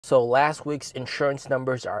So last week's insurance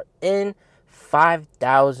numbers are in.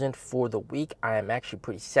 5,000 for the week. I am actually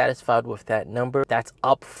pretty satisfied with that number. That's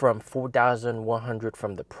up from 4,100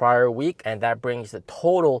 from the prior week, and that brings the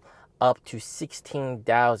total up to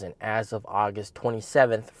 16,000 as of August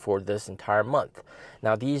 27th for this entire month.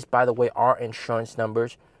 Now these, by the way, are insurance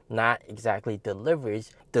numbers, not exactly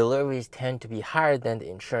deliveries. Deliveries tend to be higher than the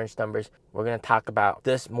insurance numbers. We're going to talk about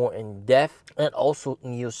this more in depth, and also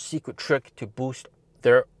NIO's secret trick to boost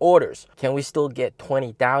their orders. Can we still get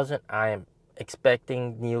 20,000? I am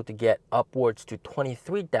expecting NIO to get upwards to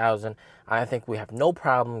 23,000. I think we have no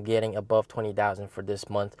problem getting above 20,000 for this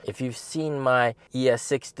month. If you've seen my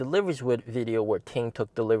ES6 deliveries video where Ting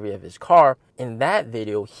took delivery of his car, in that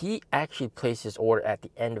video he actually placed his order at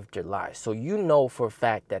the end of July. So you know for a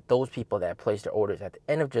fact that those people that placed their orders at the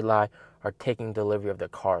end of July are taking delivery of their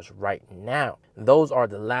cars right now. Those are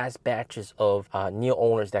the last batches of NIO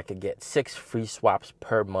owners that could get 6 free swaps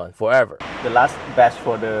per month forever. The last batch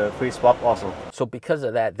for the free swap also. So because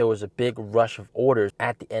of that, there was a big rush of orders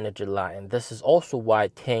at the end of July, and this is also why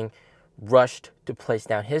Ting rushed to place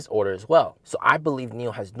down his order as well. So I believe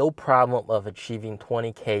NIO has no problem of achieving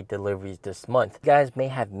 20K deliveries this month. You guys may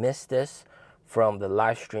have missed this from the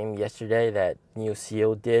live stream yesterday that NIO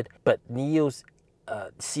CEO did, but NIO's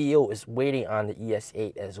CEO is waiting on the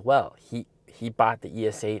ES8 as well. He bought the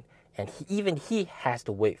ES8, and he has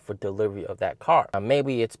to wait for delivery of that car.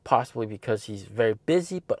 Maybe it's possibly because he's very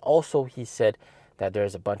busy, but also he said that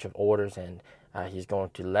there's a bunch of orders, and he's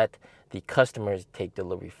going to let the customers take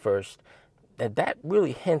delivery first. And that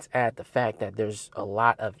really hints at the fact that there's a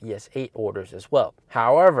lot of ES8 orders as well.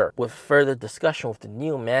 However, with further discussion with the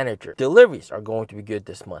new manager, deliveries are going to be good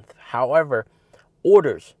this month. However,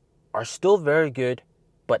 orders are still very good,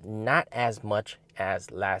 but not as much as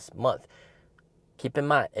last month. Keep in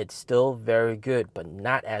mind, it's still very good, but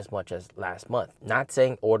not as much as last month. Not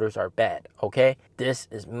saying orders are bad, okay? This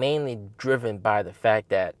is mainly driven by the fact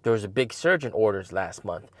that there was a big surge in orders last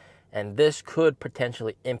month, and this could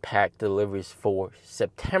potentially impact deliveries for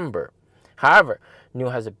September. However,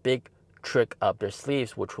 NIO has a big trick up their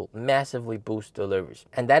sleeves which will massively boost deliveries.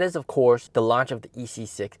 And that is, of course, the launch of the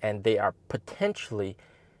EC6, and they are potentially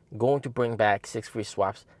going to bring back 6 free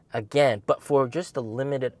swaps again, but for just a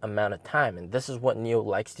limited amount of time. And this is what NIO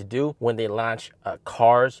likes to do when they launch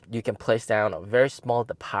cars. You can place down a very small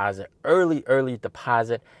deposit, early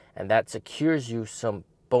deposit, and that secures you some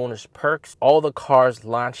bonus perks. All the cars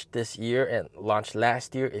launched this year and launched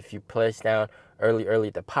last year, if you place down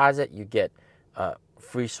early deposit, you get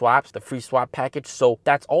free swaps, the free swap package. So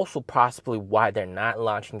that's also possibly why they're not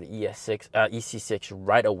launching the EC6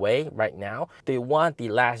 right away, right now. They want the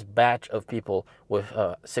last batch of people with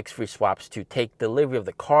 6 free swaps to take delivery of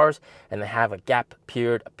the cars, and they have a gap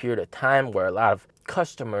period, a period of time where a lot of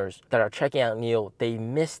customers that are checking out NIO, they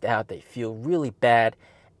missed out, they feel really bad,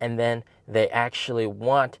 and then they actually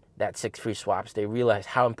want that 6 free swaps. They realize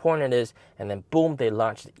how important it is, and then boom, they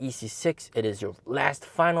launch the EC6. It is your last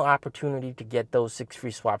final opportunity to get those 6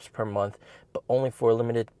 free swaps per month, but only for a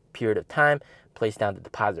limited period of time. Place down the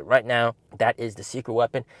deposit right now. That is the secret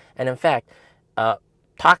weapon. And in fact,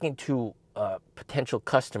 talking to potential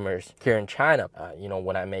customers here in China, you know,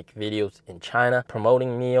 when I make videos in China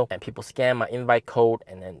promoting NIO, and people scan my invite code,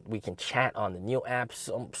 and then we can chat on the NIO app.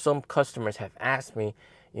 Some customers have asked me,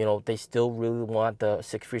 you know, they still really want the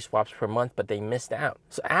 6 free swaps per month, but they missed out.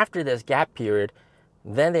 So after this gap period,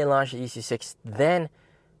 then they launched the EC6. Then,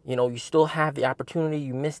 you know, you still have the opportunity.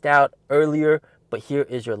 You missed out earlier, but here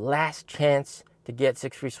is your last chance to get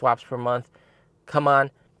 6 free swaps per month. Come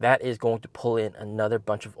on, that is going to pull in another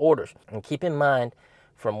bunch of orders. And keep in mind,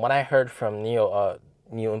 from what I heard from NIO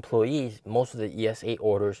employees, most of the ES8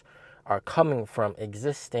 orders are coming from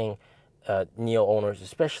existing NIO owners,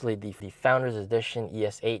 especially the Founders Edition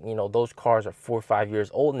ES8. You know, those cars are 4 or 5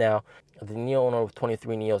 years old now. The NIO owner with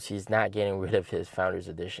 23 NIOs, he's not getting rid of his Founders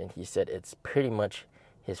Edition. He said it's pretty much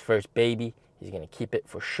his first baby. He's going to keep it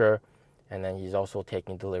for sure. And then he's also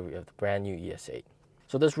taking delivery of the brand new ES8.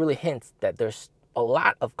 So this really hints that there's a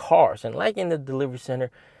lot of cars. And like in the delivery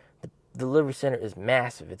center is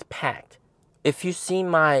massive. It's packed. If you see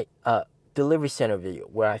my delivery center video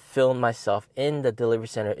where I filmed myself in the delivery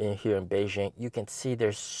center here in Beijing, you can see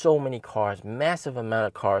there's so many cars, massive amount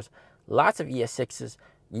of cars, lots of ES6s,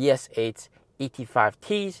 ES8s,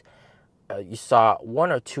 ET5Ts. You saw 1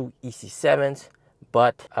 or 2 EC7s,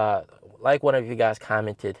 but like one of you guys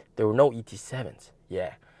commented, there were no ET7s.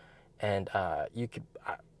 Yeah, and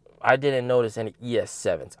I didn't notice any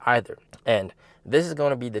ES7s either. And this is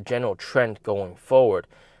going to be the general trend going forward.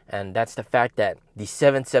 And that's the fact that the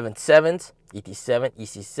 777s, ET7,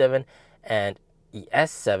 EC7, and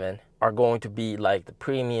ES7 are going to be like the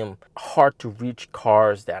premium, hard to reach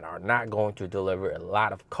cars that are not going to deliver a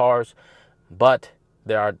lot of cars, but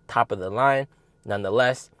they are top of the line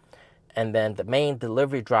nonetheless. And then the main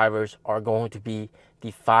delivery drivers are going to be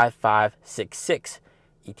the 5566,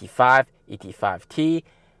 ET5, ET5T,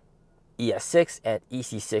 ES6, and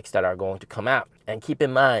EC6 that are going to come out. And keep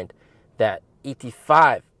in mind that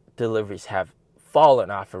ET5 deliveries have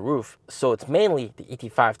fallen off a roof. So it's mainly the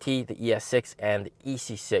ET5T, the ES6, and the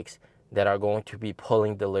EC6 that are going to be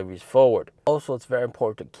pulling deliveries forward. Also, it's very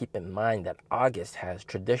important to keep in mind that August has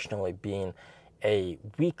traditionally been a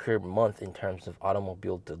weaker month in terms of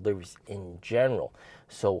automobile deliveries in general.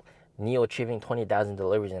 So NIO achieving 20,000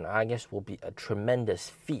 deliveries in August will be a tremendous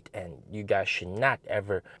feat, and you guys should not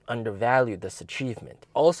ever undervalue this achievement.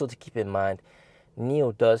 Also, to keep in mind,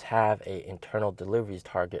 NIO does have an internal deliveries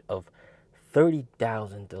target of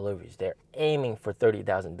 30,000 deliveries. They're aiming for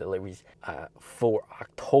 30,000 deliveries for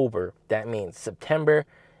October. That means September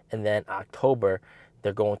and then October,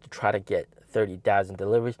 they're going to try to get 30,000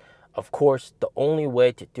 deliveries. Of course, the only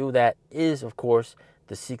way to do that is, of course,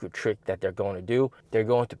 the secret trick that they're going to do. They're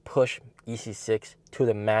going to push EC6 to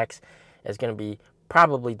the max. It's going to be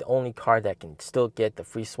probably the only car that can still get the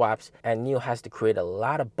free swaps, and NIO has to create a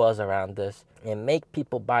lot of buzz around this and make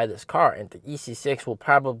people buy this car. And the EC6 will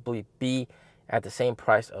probably be at the same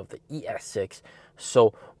price of the ES6.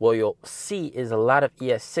 So what you'll see is a lot of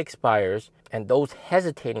ES6 buyers, and those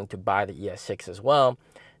hesitating to buy the ES6 as well,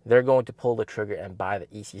 they're going to pull the trigger and buy the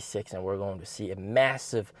EC6, and we're going to see a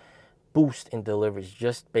massive boost in deliveries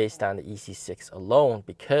just based on the EC6 alone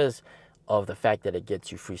because of the fact that it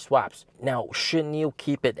gets you free swaps. Now, should NIO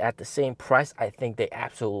keep it at the same price? I think they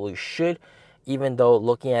absolutely should, even though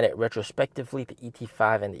looking at it retrospectively, the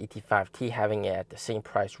ET5 and the ET5T having it at the same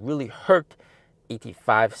price really hurt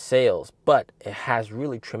ET5 sales, but it has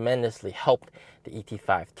really tremendously helped the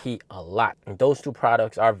ET5T a lot. And those two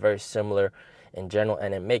products are very similar in general,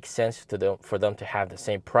 and it makes sense for them to have the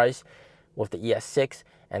same price with the ES6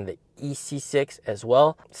 and the EC6 as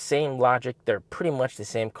well. Same logic, they're pretty much the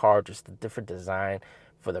same car, just a different design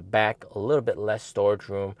for the back, a little bit less storage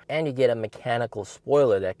room, and you get a mechanical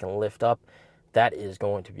spoiler that can lift up. That is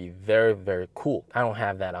going to be very, very cool. I don't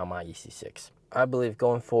have that on my EC6. I believe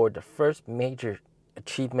going forward, the first major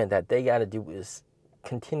achievement that they got to do is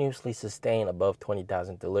continuously sustain above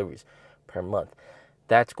 20,000 deliveries per month.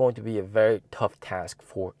 That's going to be a very tough task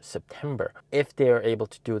for September. If they are able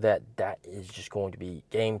to do that, that is just going to be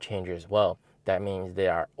game changer as well. That means they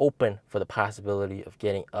are open for the possibility of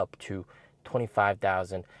getting up to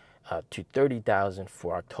 25,000 to 30,000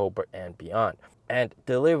 for October and beyond. And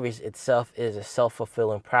deliveries itself is a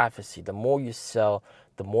self-fulfilling prophecy. The more you sell,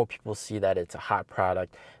 the more people see that it's a hot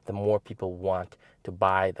product, the more people want to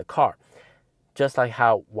buy the car. Just like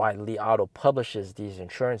how Li Auto publishes these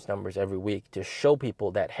insurance numbers every week to show people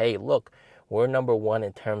that, hey, look, we're number one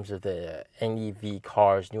in terms of the NEV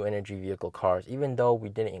cars, new energy vehicle cars, even though we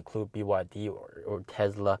didn't include BYD or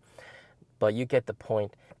Tesla. But you get the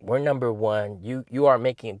point. We're number one. You are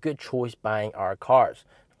making a good choice buying our cars.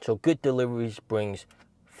 So good deliveries brings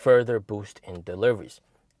further boost in deliveries.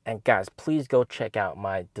 And guys, please go check out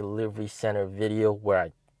my delivery center video where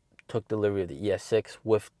I took delivery of the ES6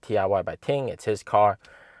 with TIY by Ting. It's his car.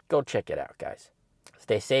 Go check it out, guys.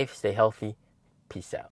 Stay safe, stay healthy. Peace out.